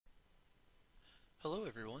Hello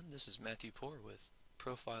everyone, this is Matthew Poer with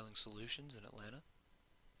Profiling Solutions in Atlanta.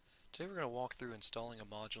 Today we're going to walk through installing a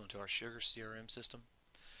module into our SugarCRM system.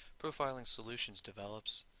 Profiling Solutions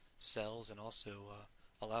develops, sells, and also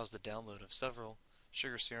allows the download of several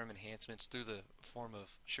SugarCRM enhancements through the form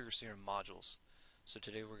of SugarCRM modules. So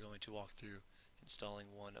today we're going to walk through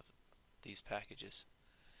installing one of these packages.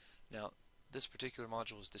 Now, this particular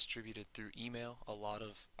module is distributed through email. A lot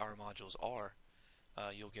of our modules are.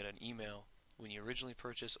 You'll get an email when you originally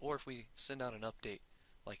purchase, or if we send out an update,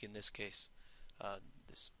 like in this case.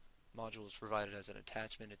 This module is provided as an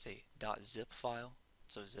attachment. It's a .zip file,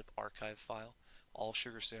 so zip archive file. All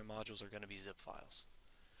SugarCRM modules are going to be zip files.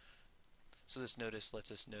 So this notice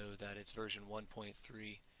lets us know that it's version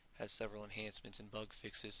 1.3, has several enhancements and bug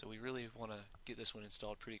fixes, so we really want to get this one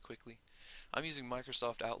installed pretty quickly. I'm using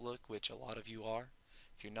Microsoft Outlook, which a lot of you are.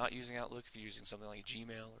 If you're not using Outlook, if you're using something like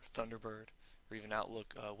Gmail or Thunderbird, or even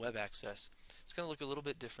Outlook Web Access, it's going to look a little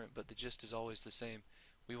bit different, but the gist is always the same.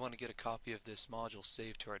 We want to get a copy of this module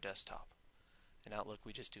saved to our desktop. In Outlook,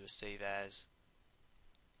 we just do a save as,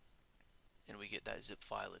 and we get that zip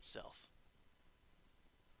file itself.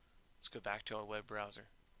 Let's go back to our web browser.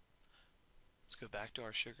 Let's go back to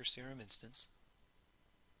our SugarCRM instance.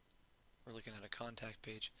 We're looking at a contact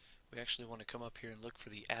page. We actually want to come up here and look for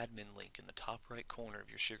the admin link in the top right corner of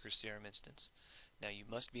your SugarCRM instance. Now you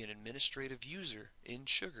must be an administrative user in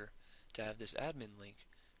Sugar to have this admin link.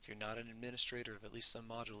 If you're not an administrator of at least some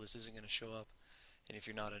module, this isn't going to show up. And if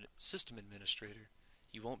you're not a system administrator,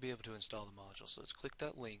 you won't be able to install the module. So let's click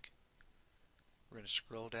that link. We're going to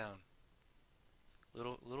scroll down. A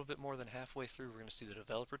little bit more than halfway through, we're going to see the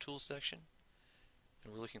Developer Tools section,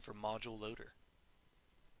 and we're looking for Module Loader.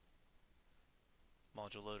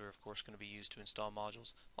 Module Loader, of course, going to be used to install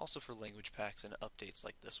modules, also for language packs and updates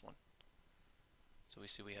like this one. So we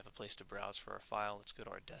see we have a place to browse for our file. Let's go to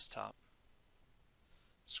our desktop,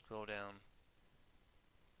 scroll down,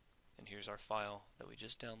 and here's our file that we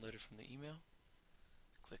just downloaded from the email.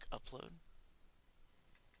 Click Upload.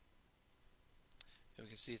 And we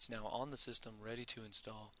can see it's now on the system, ready to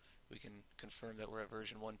install. We can confirm that we're at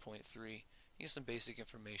version 1.3. You get some basic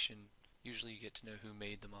information. Usually you get to know who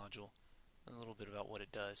made the module and a little bit about what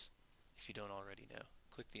it does if you don't already know.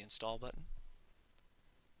 Click the Install button.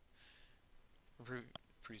 We're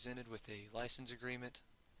presented with a license agreement.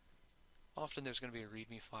 Often there's going to be a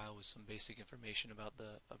README file with some basic information about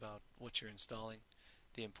what you're installing.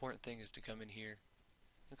 The important thing is to come in here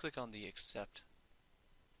and click on the Accept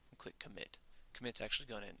and click Commit. Commit's actually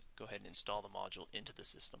going to go ahead and install the module into the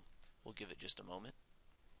system. We'll give it just a moment.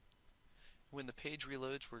 When the page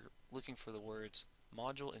reloads, we're looking for the words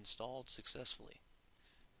Module installed successfully.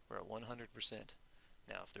 We're at 100%.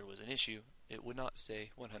 Now, if there was an issue, it would not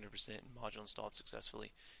say 100% module installed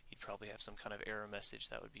successfully. You'd probably have some kind of error message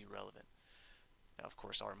that would be relevant. Now, of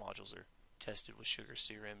course, our modules are tested with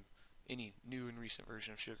SugarCRM, any new and recent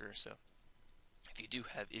version of Sugar, so if you do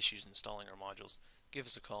have issues installing our modules, give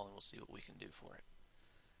us a call and we'll see what we can do for it.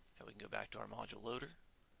 Now we can go back to our module loader,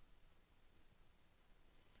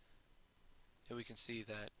 and we can see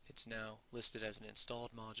that it's now listed as an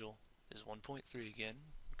installed module. Is 1.3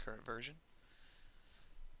 again, current version.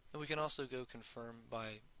 And we can also go confirm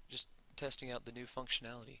by just testing out the new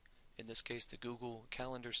functionality. In this case, the Google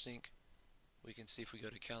Calendar sync. We can see if we go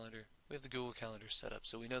to Calendar, we have the Google Calendar set up,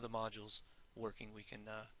 so we know the module's working. We can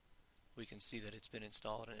see that it's been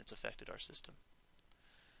installed and it's affected our system.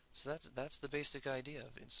 So that's the basic idea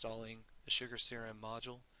of installing a SugarCRM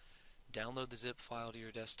module. Download the zip file to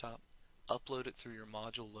your desktop, upload it through your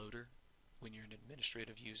module loader when you're an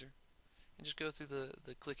administrative user, and just go through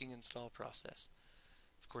the clicking install process.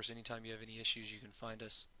 Of course, anytime you have any issues, you can find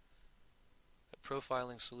us at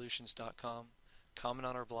profilingsolutions.com. Comment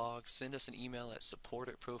on our blog, send us an email at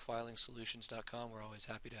support@profilingsolutions.com. We're always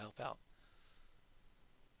happy to help out.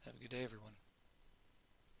 Have a good day, everyone.